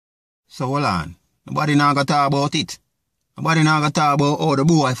So hold on. Nobody now gonna talk about it. Nobody now gonna talk about how the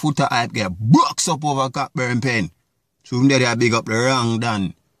boy Foota hype get box up over Cockburn Pen. So him there they big up the wrong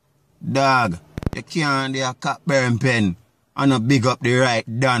done. Dog, you can't do a Cockburn Pen and not big up the right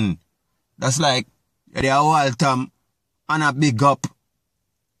done. That's like they are Waltham and a big up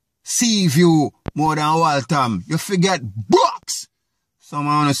Sea View more than Waltham. You forget box.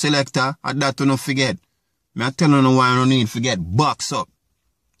 Someone on a selector, at that you don't forget. Me I tell you why you don't need to forget box up.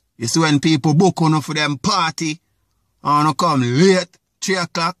 You see when people book on for them party, and you come late, 3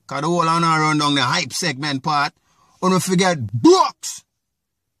 o'clock, because the whole on run down the hype segment part, you don't forget box.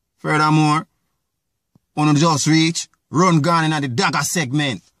 Furthermore, you just reach, run gone in the dagger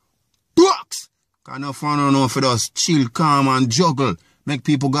segment. Box! Because no fun no for us chill, calm and juggle. Make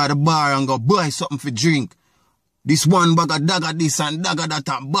people go to the bar and go buy something for drink. This one bag of dagger this and dagger that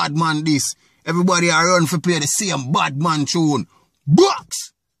and bad man this. Everybody are run for play the same bad man tune.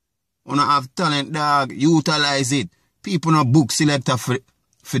 Box! You don't have talent, dog. Utilize it. People no book selector for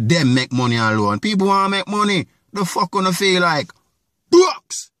them make money alone. People want to make money. The fuck on feel like?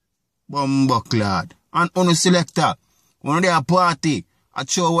 Box! Bumbucklad. And on a selector. When they are party, I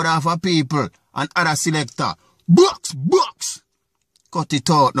show what half of people and other selector. Box! Box! Cut it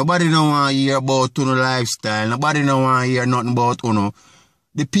out. Nobody don't want to hear about your lifestyle. Nobody don't want to hear nothing about you.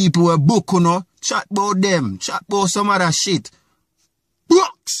 The people who book chat about them. Chat about some other shit.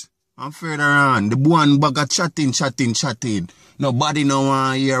 Box! And further on, the one bag of chatting. Nobody don't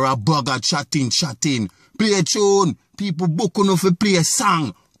want to hear a bag of chatting. Play a tune. People book for play a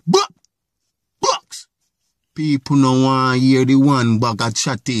song. Box! People don't want to hear the one bag of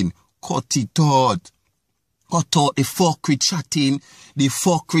chatting. Cut it out. Cut out the fuck with chatting, the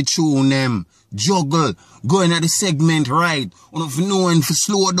fuck with tune them. Juggle, going at the segment right. You if you know when to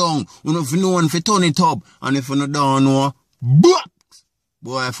slow down, you if you know when to turn it up, and if you don't know, box!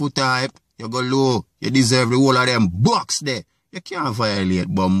 Boy, Foota hype, you go low, you deserve the whole of them box there. You can't violate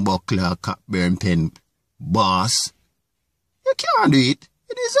Bumbuckler, Cockburn Pen, boss. You can't do it.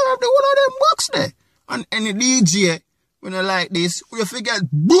 You deserve the whole of them box there. And any DJ, when you like this, you forget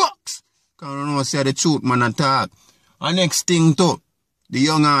box. Because you know, say the truth, man, attack. And next thing, too, the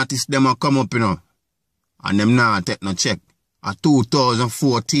young artists, them a come up, and them not take no check. At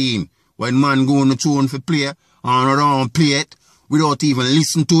 2014, when man go on the tune for play, and around play it, without even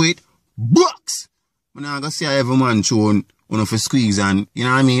listen to it, box! I'm not gonna say every man tune, for squeeze, and, you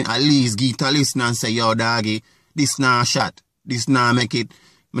know what I mean, at least get a listen and say, yo, doggy, this not shot, this not make it,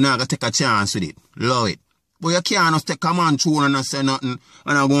 I'm not gonna take a chance with it, love it. But you can't just take a man tune and not say nothing,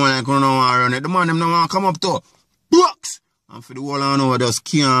 and I go like, you know, run it. The man, them don't want to come up to box! And for the whole I know, just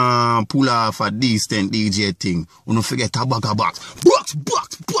can't pull off a decent DJ thing. You don't forget a bag of box. Box!